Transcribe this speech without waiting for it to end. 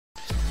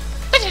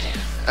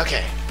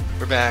Okay,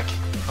 we're back.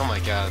 Oh my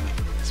god,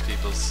 these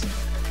people's.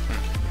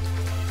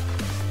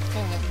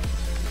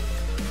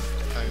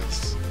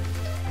 Hugs.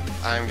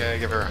 I'm gonna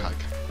give her a hug.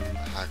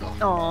 Huggle.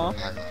 Aww.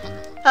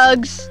 Huggle.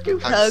 Hugs.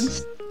 Group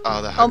hugs.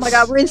 Oh, the hugs. Oh my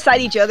god, we're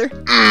inside each other.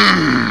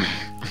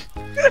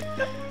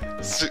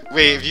 So,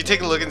 wait, if you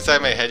take a look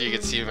inside my head, you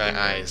can see my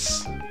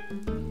eyes.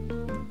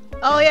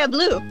 Oh yeah,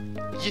 blue.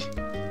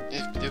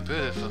 You're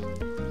beautiful.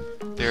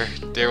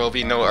 There will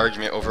be no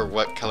argument over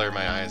what color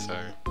my eyes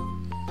are.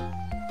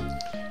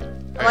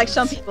 Like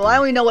some people, I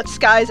only know what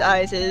Sky's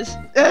eyes is.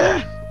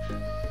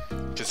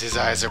 Because his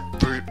eyes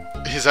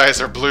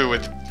are blue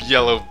with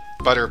yellow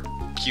butter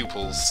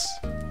pupils.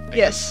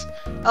 Yes.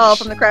 Oh,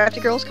 from the Crafty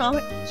Girls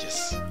comic?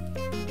 Yes.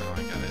 Oh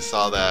my god, I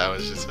saw that. I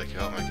was just like,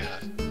 oh my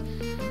god.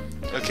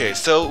 Okay,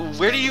 so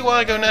where do you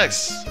want to go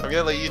next? I'm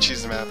gonna let you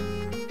choose the map.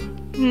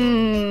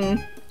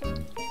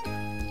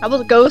 How about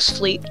the Ghost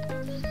Fleet?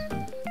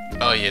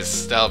 Oh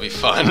yes, that'll be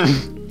fun.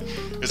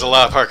 There's a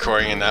lot of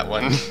parkouring in that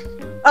one.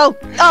 Oh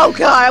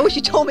god, I wish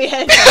you told me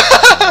ahead.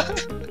 I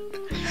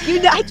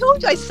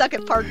told you I suck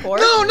at parkour.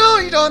 No,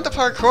 you don't have to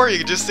parkour. You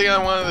can just stay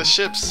on one of the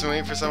ships and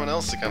wait for someone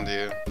else to come to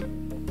you.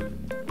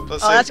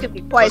 Plus, that's gonna be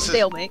quite a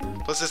stalemate.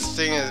 Plus this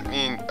thing is,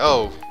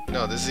 oh,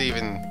 no, this is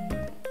even,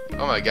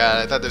 oh my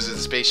god, I thought this was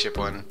a spaceship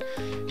one.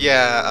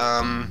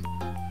 Yeah,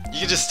 you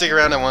can just stick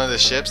around on one of the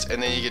ships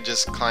and then you can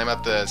just climb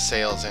up the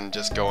sails and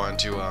just go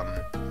onto,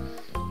 onto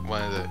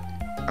one of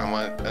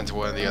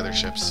the other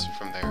ships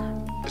from there.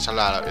 It's a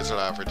lot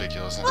of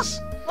ridiculousness.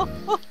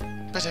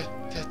 But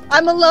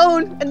I'm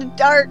alone in the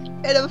dark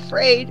and I'm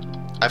afraid.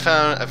 I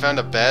found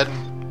a bed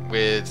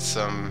with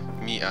some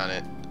meat on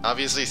it.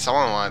 Obviously,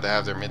 someone wanted to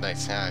have their midnight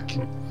snack.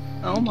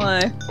 Oh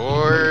my.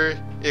 Or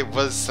it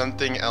was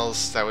something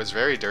else that was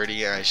very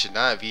dirty and I should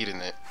not have eaten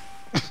it.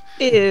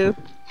 Ew.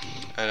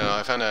 I know.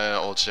 I found an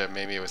old ship.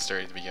 Maybe it was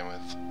dirty to begin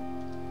with.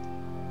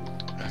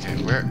 Okay,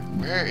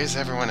 where is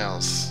everyone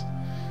else?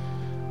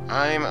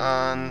 I'm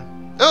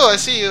on. Oh, I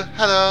see you.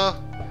 Hello.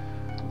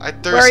 I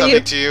threw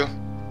something to you.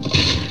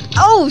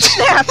 Oh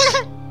snap!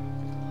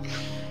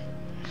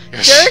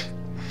 Jerk!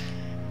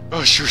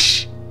 Oh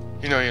shush!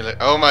 You know you're like.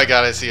 Oh my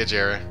god! I see a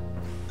Jera.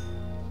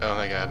 Oh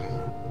my god!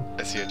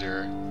 I see a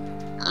Jera.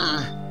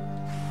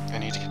 I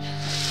need to get.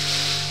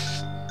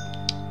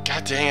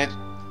 God dang it!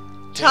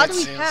 How do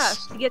we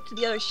pass to get to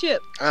the other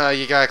ship?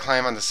 You gotta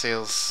climb on the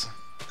sails.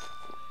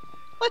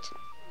 What?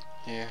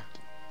 Yeah.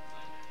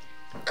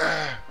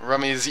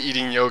 Rummy is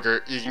eating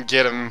yogurt. You can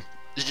get him.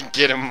 You can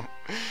get him.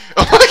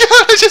 Oh my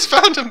god! I just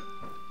found him.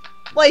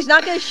 Well, he's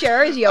not gonna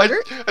share his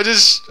yogurt. I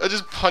just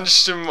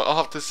punched him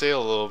off the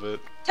sail a little bit.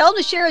 Tell him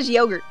to share his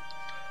yogurt.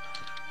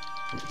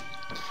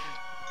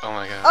 Oh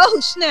my god. Oh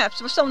snaps!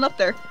 There's someone up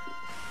there.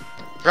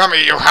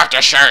 Rummy, you have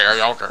to share your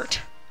yogurt.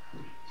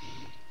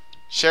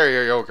 Share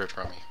your yogurt,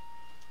 Rummy.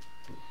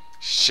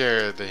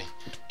 Share the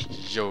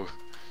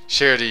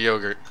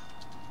yogurt.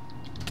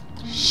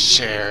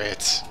 Share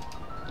it.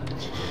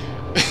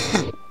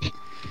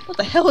 What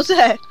the hell was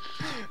that?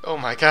 Oh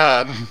my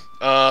god.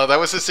 That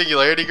was a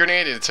singularity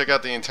grenade and it took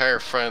out the entire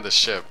front of the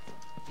ship.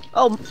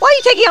 Oh, why are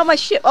you taking out my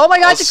ship? Oh my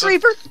god, it's a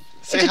creeper!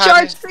 It's a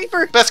charged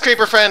creeper! Best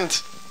creeper friend!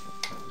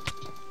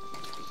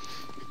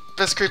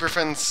 Best creeper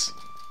friends.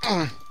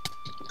 Ow,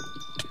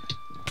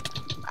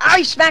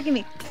 you're smacking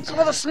me! It's a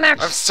little smack!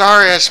 I'm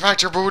sorry, I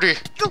smacked your booty.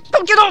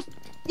 Don't get off!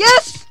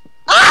 Yes!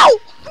 Ow!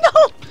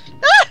 No!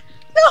 Ah!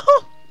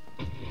 No!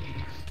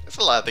 There's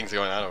a lot of things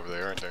going on over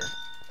there, aren't there?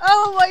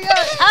 Oh my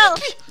god! Ow!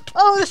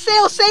 Oh, the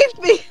sail saved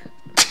me!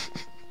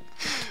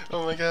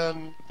 Oh my god.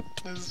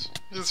 Just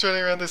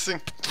running around this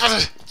thing.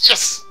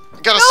 Yes!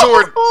 I got a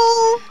sword!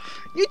 Oh,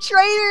 you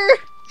traitor!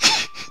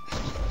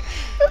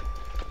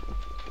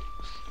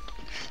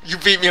 You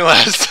beat me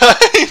last time!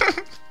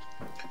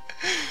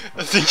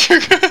 I think you're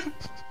good.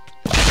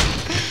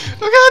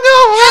 Oh god, no!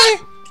 Why?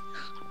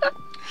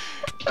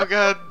 Oh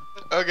god.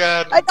 Oh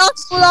god. I knocked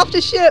someone off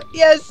the ship,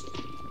 yes!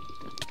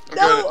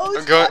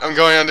 I'm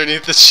going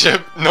underneath the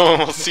ship. No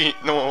one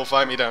will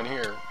find me down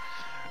here.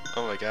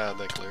 Oh my god,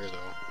 that clear though.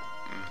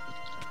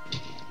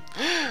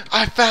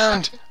 I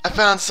found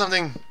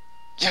something.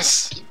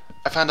 Yes,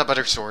 I found a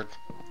butter sword.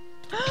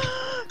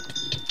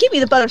 Give me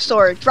the butter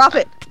sword. Drop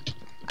it.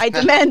 I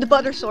demand the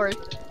butter sword.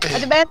 I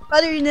demand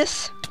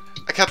butteriness.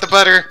 I got the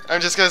butter.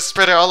 I'm just gonna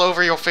spread it all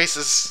over your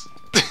faces.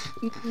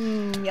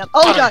 Yep.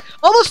 Oh my god!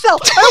 Almost fell.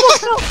 I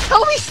almost fell.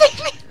 Help me, save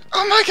me.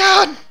 Oh my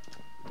god.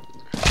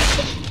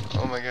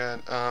 Oh my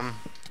god.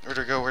 Where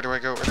do I go? Where do I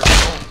go? Where do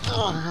I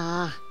go?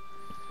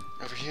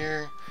 Over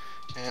here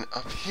and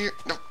up here.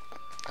 No,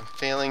 I'm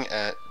failing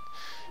at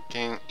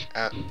getting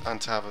out on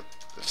top of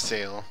the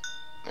sail.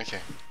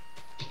 Okay.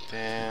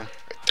 Then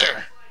right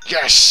there.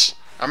 Yes,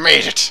 I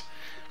made it.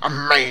 I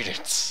made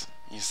it.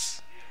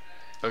 Yes.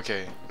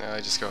 Okay. Now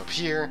I just go up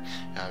here.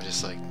 Now I'm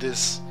just like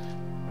this,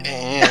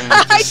 and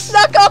I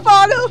snuck up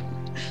on him.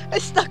 I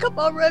snuck up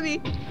on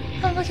Remy.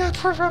 Oh my god,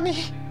 poor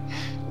Remy.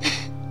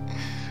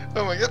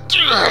 Oh my god.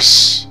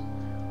 Yes!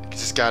 I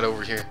just got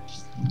over here.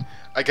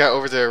 I got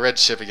over the red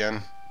ship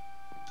again.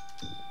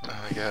 Oh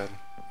my god.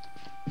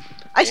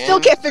 I still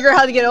can't figure out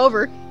how to get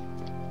over.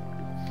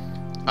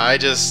 I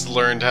just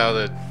learned how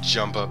to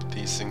jump up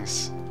these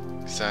things.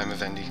 Because I'm a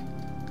Vendy.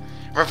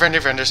 We're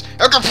Vendus.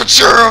 I'm gonna put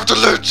you off the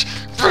ledge!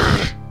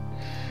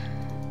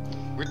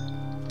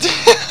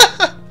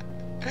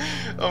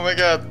 Oh my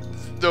god.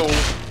 No.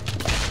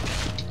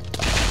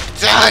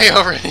 Die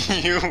already,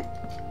 you!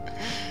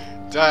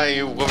 Die,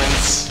 you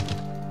womans.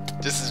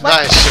 This is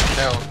my ship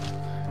now.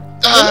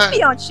 You can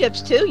be on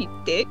ships too, you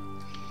dick.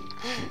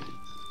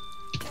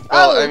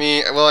 Well, Oh. I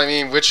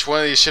mean, which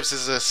one of these ships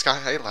is a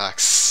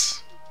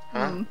Skylax?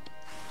 Huh?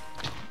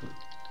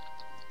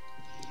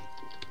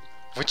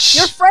 Which?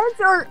 Your friends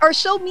are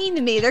so mean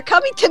to me. They're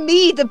coming to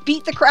me to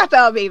beat the crap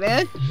out of me,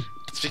 man.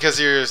 It's because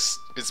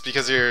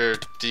you're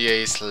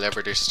DA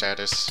celebrity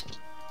status.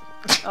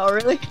 Oh,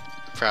 really?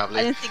 Probably.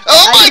 I didn't think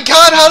Oh my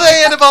god, how did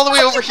I end up all the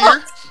way over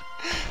here?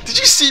 Did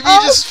you see me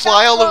just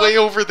fly all the way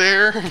over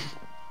there?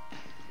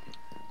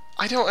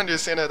 I don't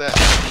understand how that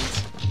happened.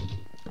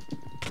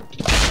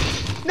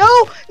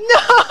 No!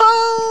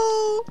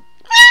 No!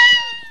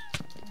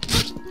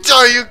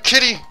 Die, you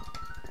kitty!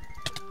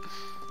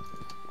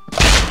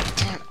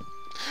 Damn.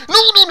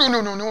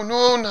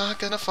 No, not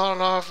gonna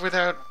fall off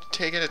without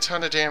taking a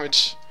ton of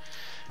damage.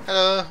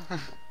 Hello.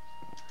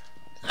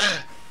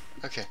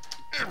 Okay.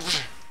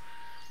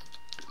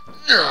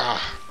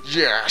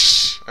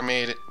 Yes! I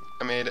made it.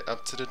 I made it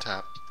up to the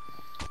top.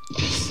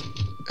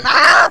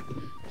 Ah!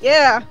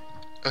 Yeah.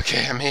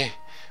 Okay, I made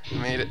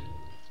it.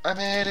 I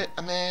made it.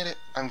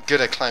 I'm good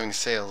at climbing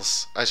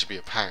sails. I should be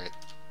a pirate.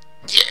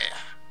 Yeah!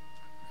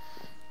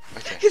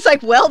 Okay. He's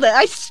like, well then,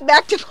 I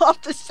smacked him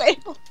off the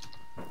sail.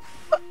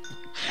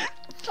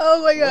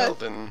 Oh my god. Well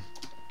then.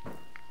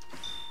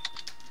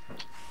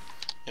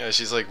 Yeah,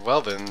 she's like,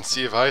 well then,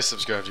 see if I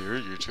subscribe to your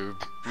YouTube.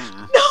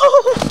 No!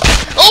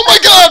 Oh my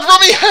god,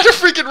 Rummy had a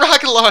freaking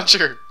rocket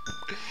launcher!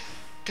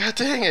 God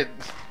dang it.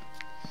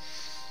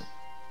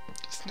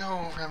 Just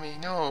no, Rummy,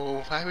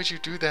 no. Why would you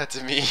do that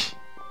to me?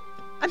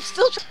 I'm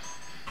still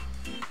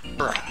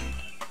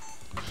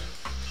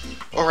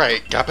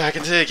Alright, got back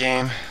into the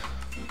game.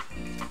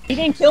 You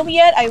didn't kill me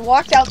yet? I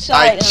walked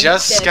outside. I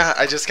just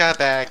got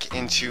back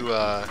into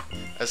I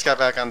just got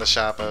back on the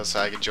Shoppo so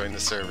I could join the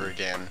server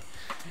again.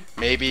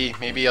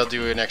 Maybe I'll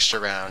do an extra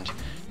round.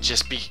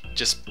 Just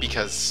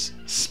because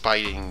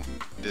spiting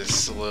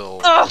this little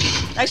Oh,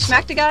 I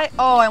smacked a guy?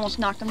 Oh, I almost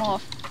knocked him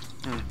off.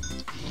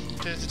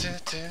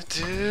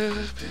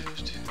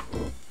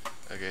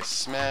 Okay,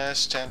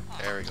 smash 10.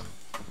 There we go.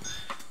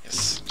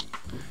 Yes.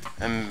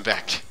 I'm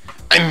back.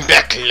 I'm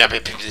back,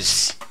 lovely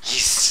pickles.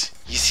 Yes,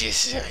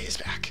 he's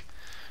back.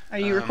 Are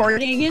you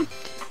recording again?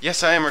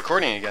 Yes, I am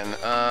recording again.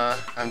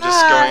 I'm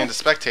just going into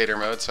spectator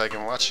mode so I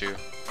can watch you.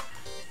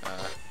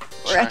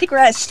 I think we're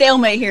at a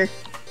stalemate here.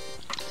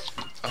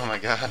 Oh my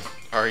god,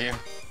 are you?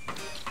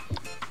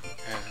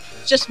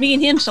 It's just me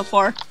and him so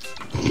far.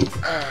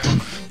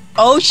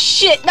 Oh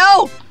shit,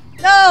 no!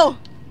 No!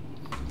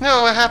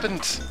 No, what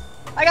happened?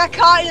 I got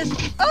caught in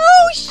this.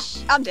 Oh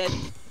I'm dead.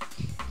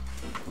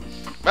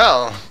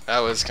 Well, that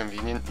was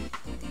convenient.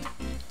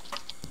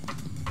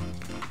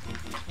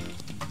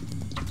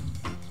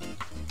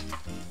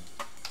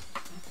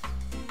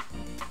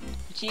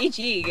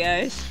 GG,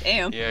 guys.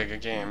 Damn. Yeah, good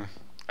game.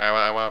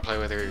 I want to play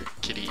with her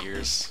kitty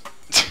ears.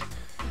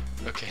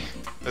 Okay,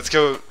 let's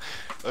go.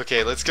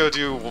 Okay, let's go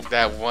do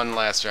that one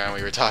last round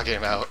we were talking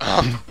about.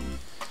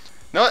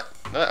 No,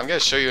 I'm gonna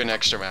show you an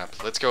extra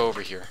map. Let's go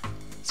over here.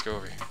 Let's go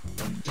over here.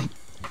 Go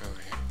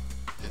over here.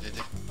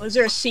 Was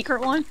there a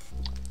secret one?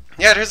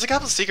 Yeah, there's a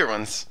couple secret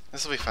ones.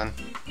 This will be fun.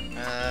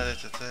 I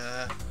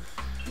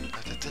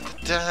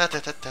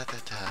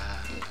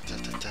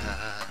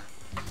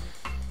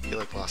feel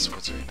like Lost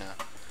Woods right now.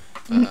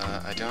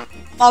 I don't.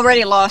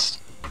 Already lost.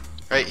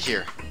 Right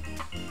here.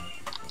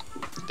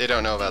 They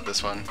don't know about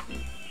this one.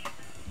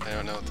 I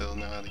don't know if they'll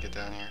know how to get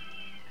down here.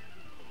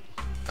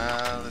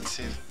 Let's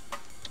see.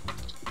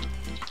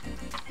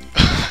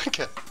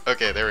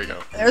 Okay, there we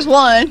go. There's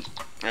one.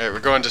 Alright, we're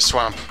going to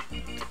Swamp.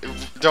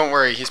 Don't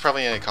worry, he's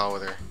probably in a call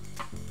with her.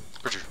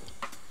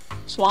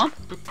 Swamp?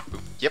 Boop, boop.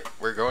 Yep,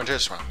 we're going to a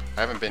swamp.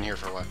 I haven't been here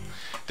for a while.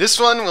 This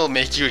one will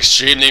make you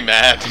extremely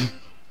mad.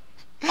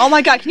 Oh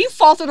my god, can you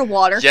fall through the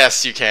water?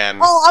 Yes, you can.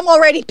 Oh, I'm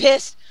already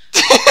pissed.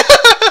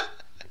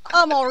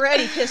 I'm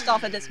already pissed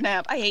off at this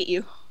map. I hate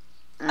you.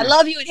 I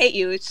love you and hate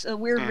you. It's a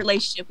weird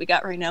relationship we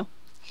got right now.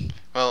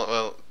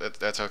 Well,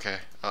 that's okay.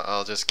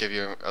 I'll just give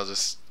you.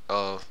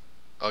 I'll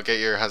get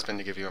your husband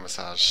to give you a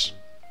massage.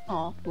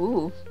 Oh,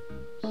 ooh.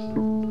 I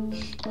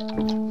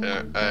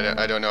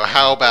don't know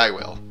how, but I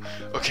will.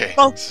 Okay.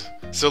 Oh.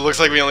 So it looks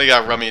like we only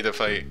got Rummy to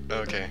fight.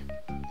 Okay.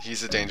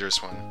 He's a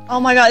dangerous one. Oh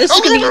my god, this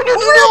is gonna be. No!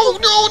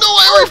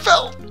 I already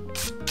fell.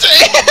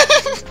 Dang!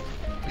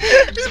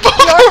 We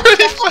both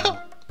already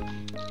fell.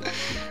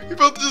 We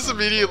both just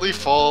immediately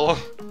fall.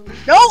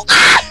 No!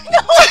 Ah! No!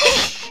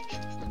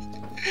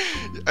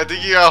 I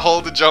think you gotta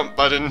hold the jump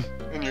button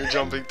when you're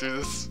jumping through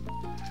this.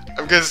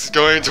 I'm just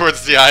going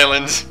towards the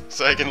island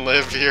so I can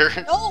live here.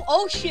 No!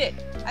 Oh shit!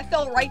 I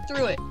fell right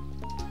through it.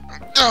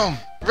 Oh!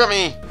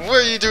 Rummy,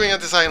 what are you doing on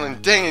this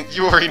island? Dang it,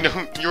 you already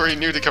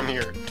knew to come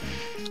here.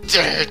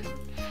 Dang it,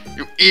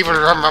 you evil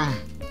Rum.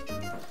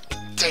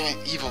 Dang it,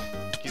 evil.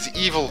 He's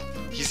evil.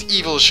 He's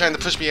evil. He's trying to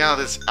push me out of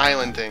this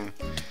island thing.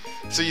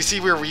 So you see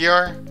where we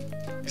are?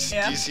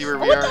 Yeah. Do you see where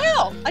we what are? What the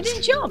hell? I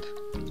didn't jump.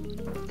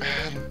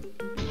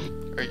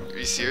 Are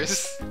you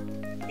serious?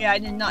 Yeah, I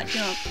did not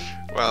jump.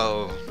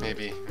 Well,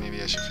 maybe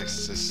I should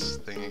fix this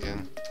thing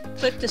again.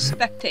 Click to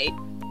spectate.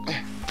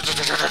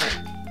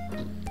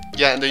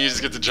 Yeah, and then you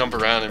just get to jump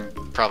around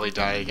and probably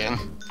die again.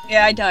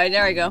 Yeah, I died.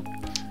 There I go.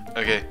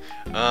 Okay.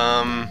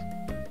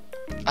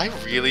 I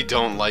really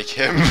don't like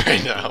him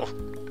right now.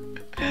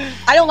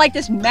 I don't like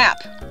this map.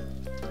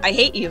 I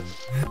hate you.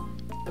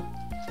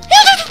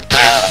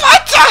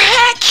 What the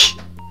heck?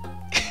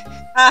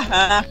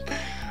 Haha.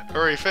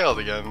 Already failed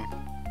again.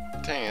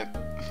 Dang it.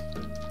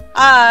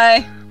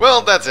 Hi.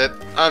 Well, that's it.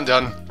 I'm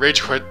done.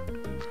 Rage quit.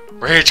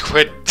 Rage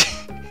quit.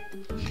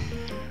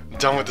 I'm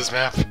done with this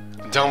map.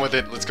 I'm done with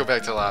it. Let's go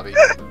back to the lobby.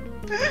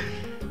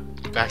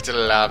 Back to the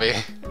lobby.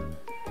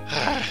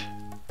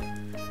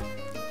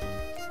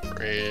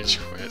 Rage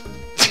quit.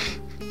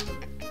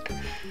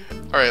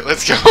 Alright,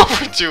 let's go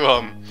over to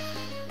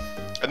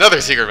another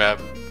secret map.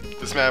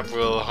 This map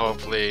will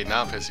hopefully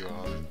not piss you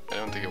off. I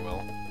don't think it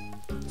will.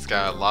 It's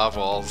got lava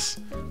walls.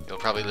 You'll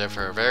probably live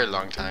for a very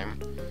long time.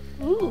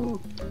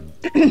 Ooh.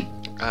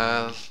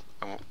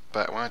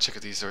 But I want to check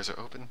if these doors are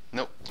open.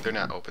 Nope, they're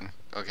not open.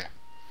 Okay.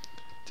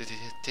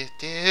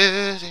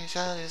 There's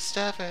all this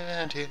stuff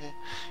around here,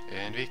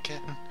 and we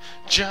can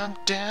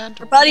jump down.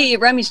 Your buddy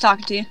Remy's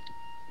talking to you.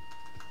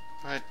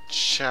 Right,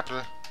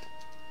 Chapel.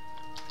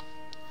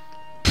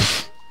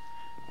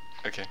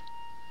 Okay.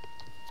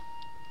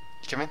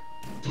 You come in?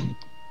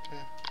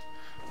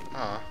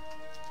 Aw.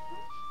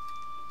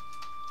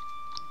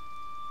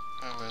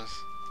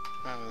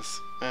 That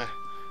was,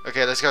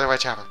 Okay, let's go to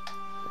Whitechapel.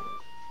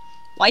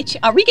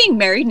 Are we getting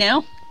married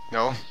now?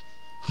 No.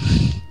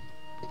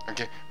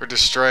 Okay, we're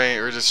destroying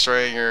we're just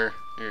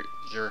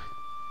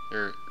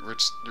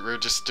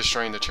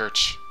destroying the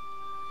church.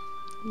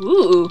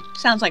 Ooh,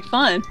 sounds like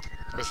fun.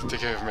 What's the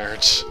ticket of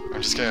marriage?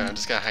 I'm just gonna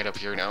hide up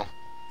here now.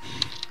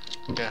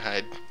 I'm gonna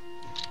hide.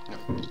 No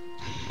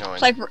one.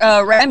 It's like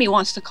Remy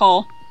wants to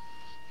call.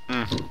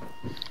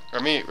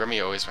 Remy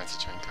always wants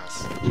to join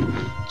us.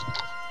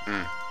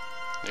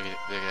 Look at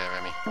that,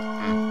 Remy.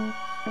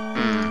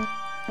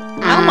 I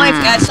don't mind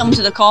if you add someone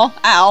to the call.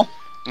 Ow.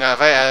 No,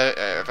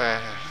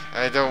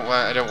 I don't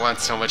want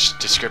so much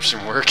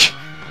description work.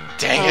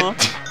 Dang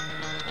it.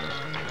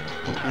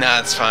 Nah,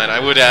 it's fine. I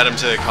would add him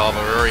to the call,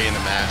 but we're already in the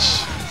match,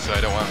 so I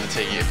don't want him to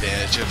take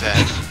advantage of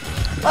that.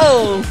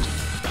 Oh.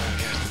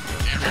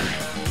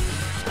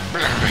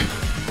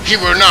 He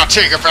will not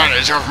take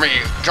advantage of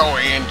me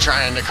going and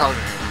trying to call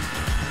him.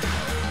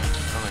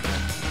 Oh my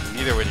god.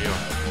 Neither would you.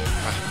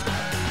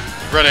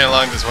 Running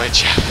along this white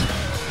chap.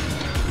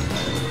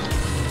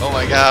 Oh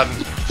my god.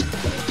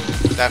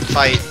 That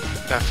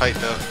fight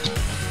though.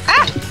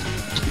 Ah!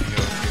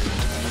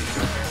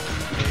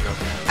 There you go.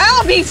 Ow,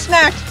 I'm being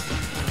smacked!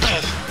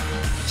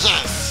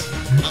 Yes!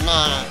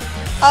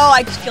 Oh,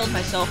 I just killed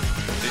myself.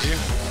 Did you?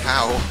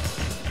 How?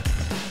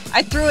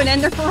 I threw an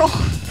ender pearl.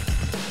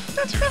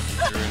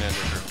 Threw an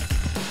ender pearl.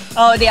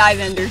 Oh, the eye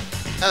vendor.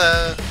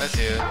 Hello, I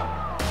see you.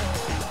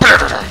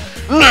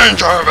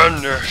 Ninja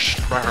Vendus!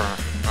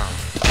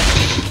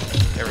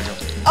 There we go.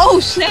 Oh,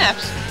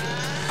 snaps!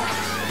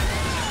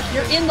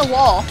 You're in the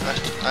wall.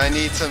 I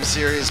need some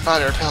serious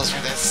butter pills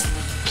for this.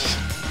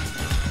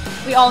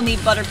 We all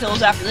need butter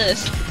pills after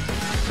this.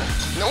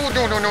 No.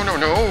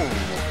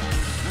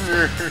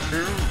 Where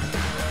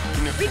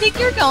do you think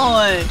you're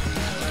going?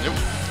 Nope.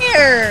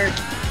 Here.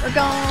 We're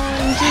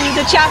going to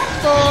the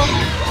chapel.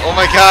 Oh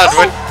my god, Oh,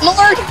 what?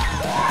 Lord!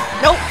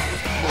 Nope.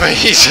 Wait,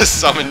 he just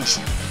summoned.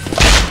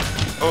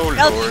 Oh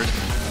lord.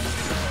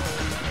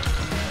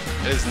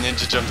 His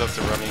ninja jumped up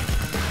to Rummy.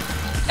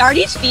 Are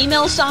these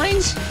female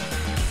signs?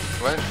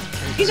 What?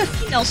 These are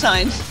female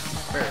signs.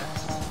 Where?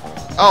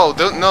 Oh,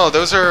 no,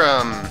 those are,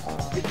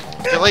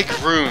 they're like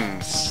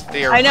runes.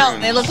 They are I know,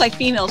 runes. they look like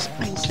female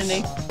signs to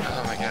me.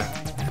 Oh my god.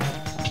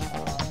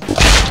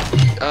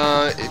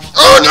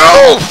 Oh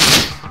no!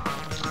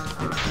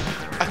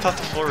 I thought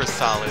the floor was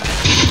solid.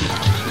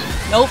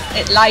 Nope,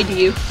 it lied to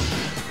you.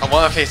 I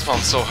want to facepalm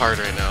so hard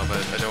right now, but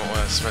I don't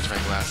want to smudge my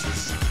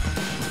glasses.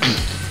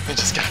 I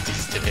just got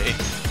these today.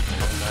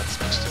 I'm not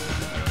smudged them.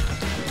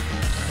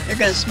 You're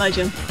gonna smudge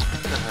them.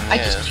 I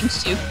Yeah. just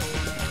jinxed you.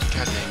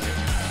 God dang it.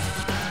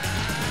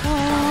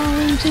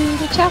 Going to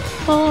the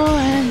chapel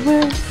and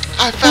we're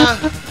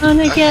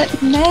gonna get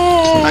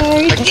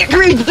married. Get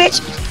married, bitch!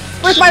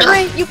 Where's my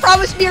ring? You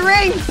promised me a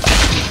ring!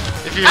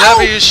 If you love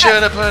it, you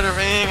should have put a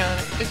ring on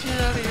it. If you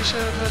love it, you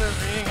should have put a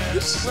ring on it.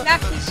 You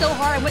smacked me so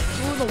hard I went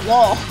through the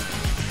wall.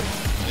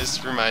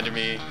 This reminded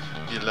me,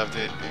 if you loved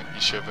it,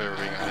 you should have put a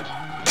ring on it.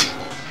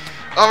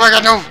 Oh my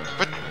god, no!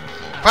 What?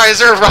 Why is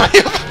there a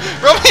Rummy?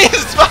 Rummy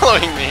is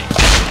following me!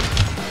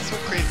 So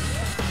crazy.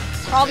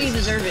 Probably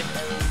deserve it.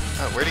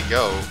 Oh, where'd he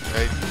go?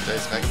 Did I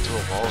smack him to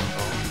a wall and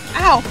fall?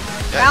 Ow!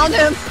 Yeah, Found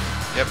him!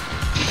 Yep.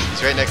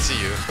 He's right next to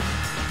you.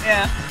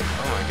 Yeah.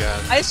 Oh my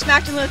god. I just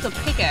smacked him with a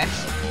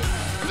pickaxe.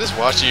 I'm just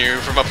watching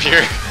you from up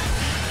here.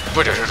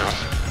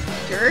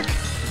 Jerk.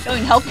 Don't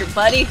even help your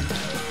buddy.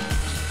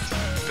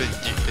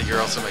 But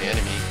you're also my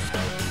enemy.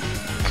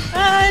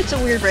 It's a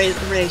weird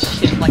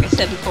relationship, like I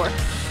said before.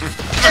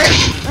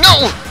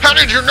 No! How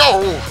did you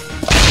know?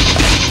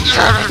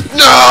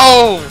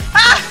 No!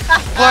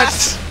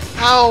 What?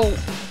 How?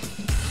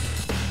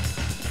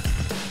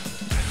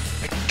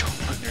 I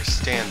don't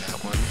understand that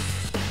one.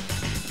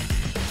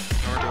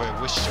 Nor do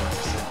I wish to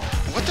understand.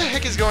 What the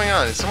heck is going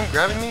on? Is someone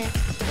grabbing me?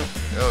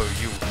 Oh,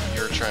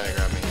 you're trying to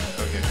grab me.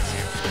 Okay, I see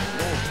you.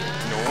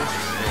 No. I'm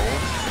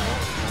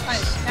trying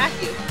to smack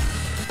you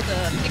with the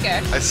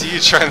pickaxe. I see you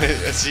trying to.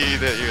 I see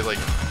that you're like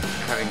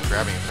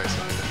grabbing effects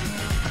like that.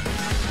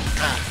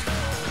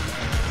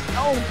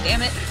 Oh,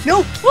 damn it.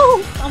 No!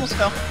 Woo! Almost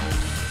fell.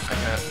 I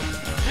got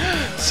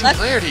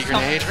singularity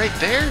grenade right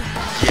there.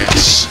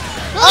 Yes.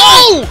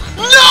 No!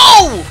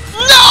 No!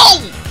 No!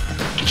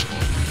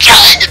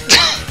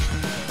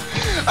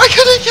 I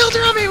could have killed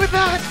Rami with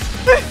that.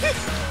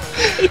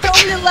 He told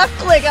me to left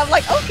click. I'm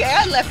like, okay,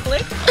 I left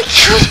click. I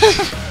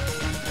couldn't.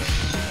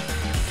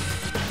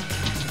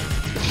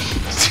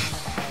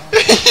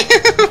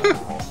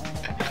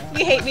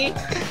 You hate me.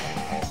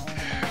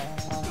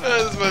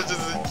 As much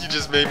as you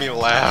just made me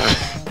laugh.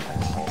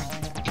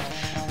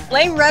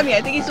 Blame Remy.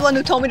 I think he's the one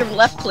who told me to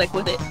left click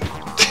with it.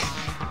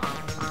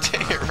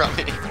 Dang it,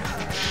 Rami.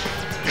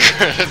 You're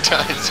gonna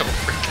die so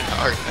freaking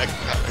hard next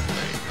time I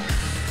play.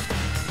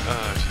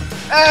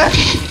 I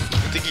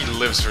think he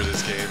lives for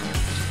this game.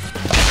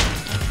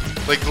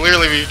 Like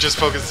literally, we just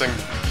focused on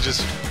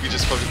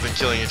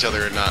killing each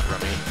other and not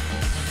Remy.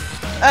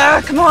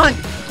 Come on.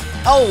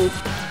 Oh.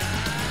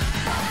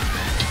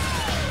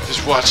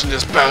 Just watching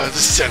this battle of the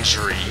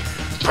century.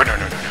 But no.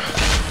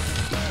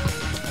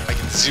 I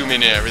can zoom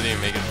in and everything and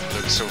make it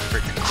look so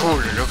freaking cool.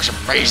 It looks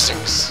amazing.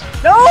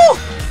 No!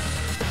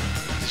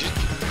 You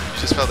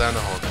just fell down the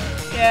hole.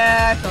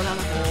 Yeah, I fell down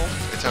the hole.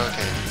 It's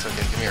okay.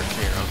 Come here.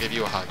 I'll give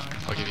you a hug.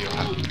 Come here.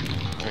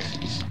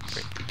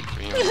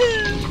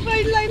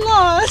 I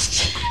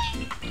lost.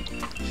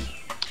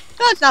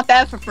 No, it's not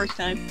bad for first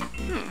time.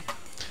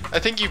 I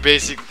think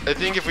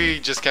if we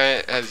just kind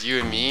of as you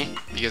and me,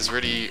 because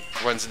Rudy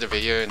runs in the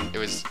video and it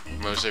was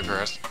mostly for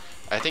us.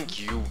 I think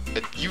you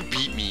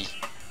beat me.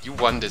 You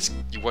won this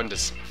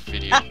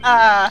video.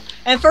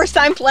 And first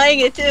time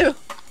playing it too.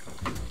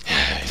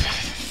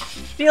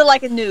 Feel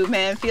like a noob,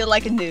 man. Feel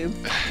like a noob.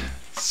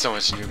 So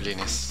much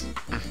noobliness.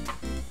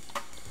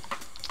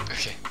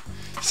 Okay.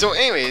 So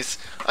anyways,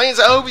 I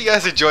hope you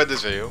guys enjoyed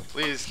this video.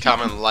 Please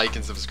comment, like,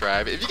 and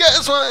subscribe. If you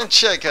guys want to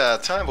check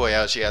Tomboy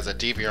out, she has a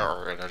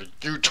DVR and a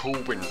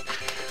YouTube and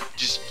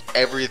just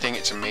everything.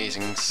 It's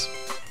amazing.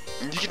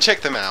 You can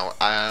check them out.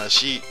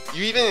 You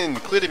even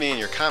included me in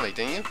your comic,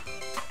 didn't you?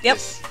 Yep.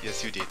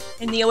 Yes, you did.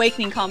 In the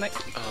Awakening comic.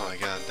 Oh my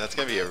god, that's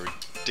gonna be a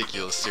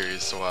ridiculous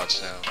series to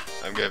watch now.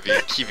 I'm gonna be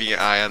keeping an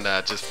eye on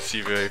that just to see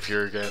if I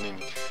appear again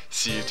and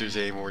see if there's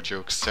any more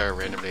jokes that are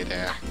randomly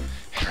there.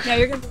 Yeah,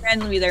 you're gonna be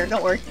randomly there,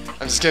 don't worry.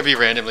 I'm just gonna be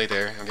randomly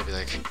there. I'm gonna be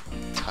like,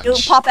 touch. It'll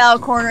pop out a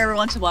corner every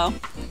once in a while.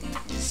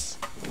 Yes.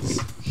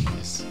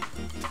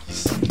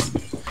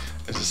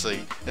 It's just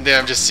like, and then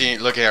I'm just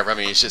looking at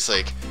Remy, it's just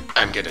like,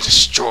 I'm gonna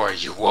destroy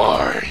you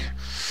all.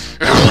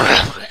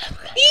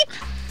 Beep!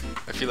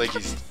 I feel like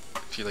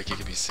he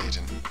could be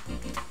Satan.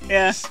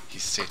 Yeah.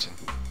 He's Satan.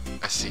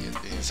 I see it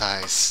in his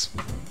eyes.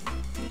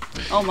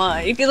 Oh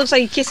my, it looks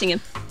like you're kissing him.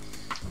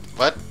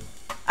 What?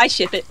 I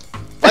ship it.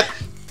 What?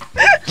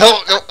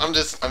 No,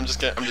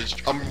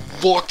 I'm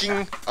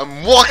walking.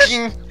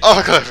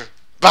 Oh god.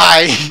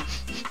 Bye.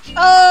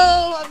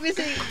 Oh, I'm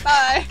missing.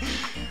 Bye.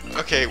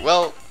 Okay,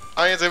 well,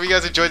 I hope you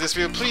guys enjoyed this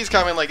video. Please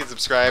comment, like, and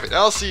subscribe, and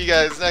I'll see you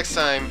guys next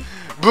time.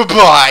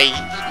 Bye-bye.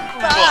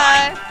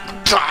 Bye.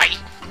 Bye.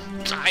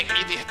 I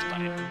hate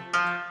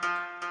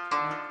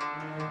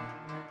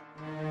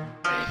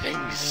the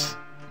things.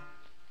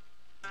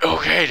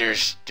 Okay,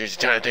 there's a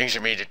ton of things for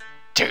me to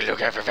take a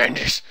look at for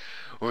Vendus.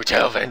 We'll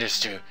tell Vendus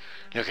to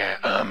look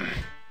at,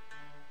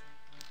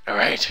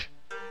 alright,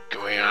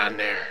 going on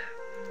there.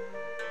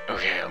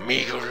 Okay,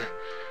 amigo,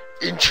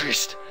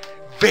 interest,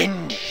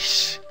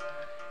 Vendus.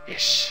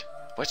 Yes,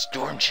 what's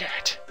dorm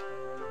chat?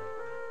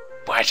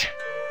 What?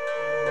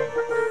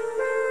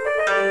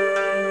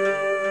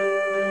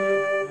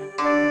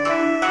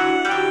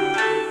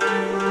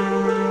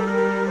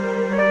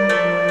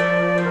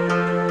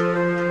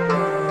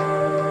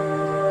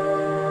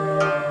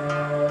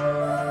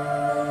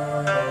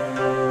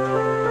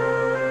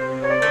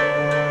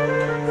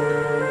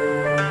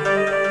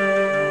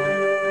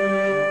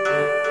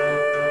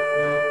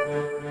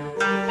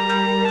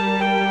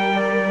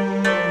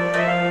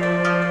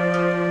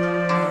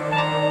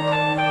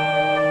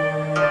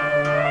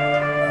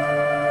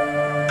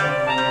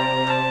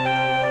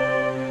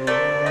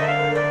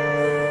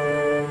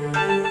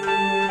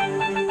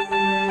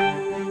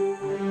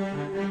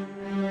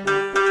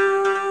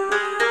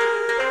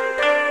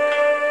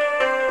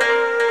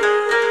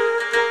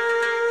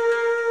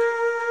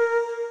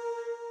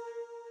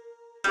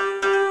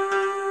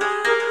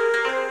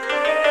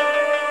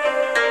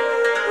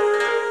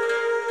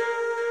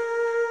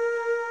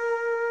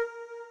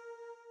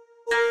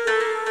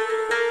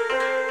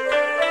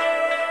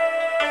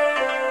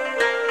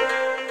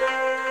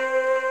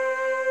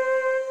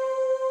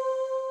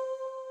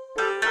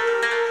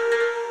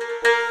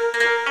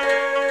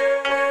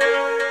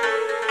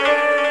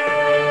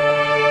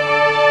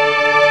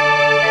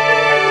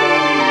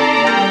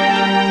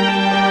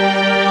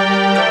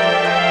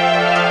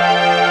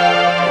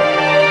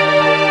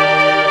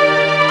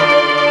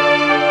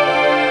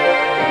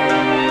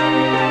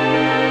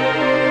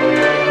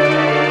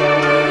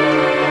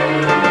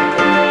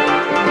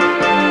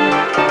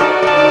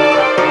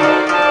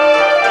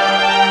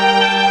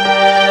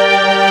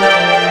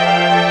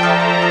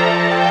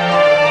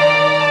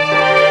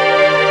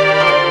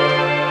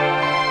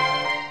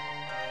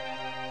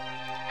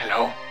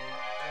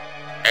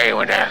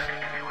 anyone there?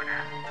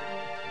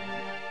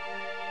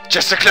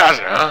 Just a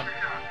closet, huh?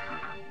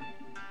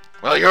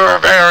 Well, you're a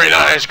very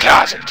nice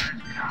closet.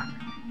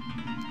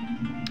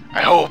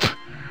 I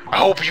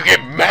hope you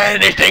get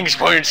many things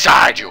put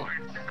inside you.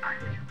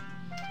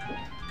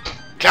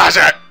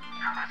 Closet!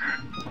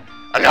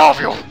 I love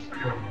you.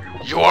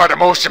 You are the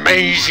most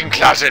amazing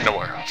closet in the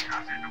world.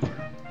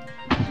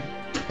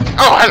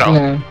 Oh, hello.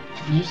 Yeah.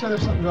 Did you say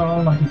there's something going on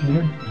with my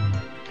computer?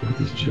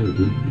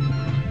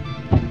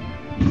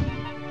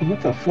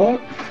 What the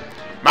fuck?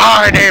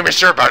 My name is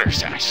Sir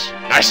Buttersass.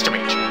 Nice to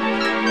meet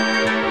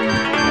you.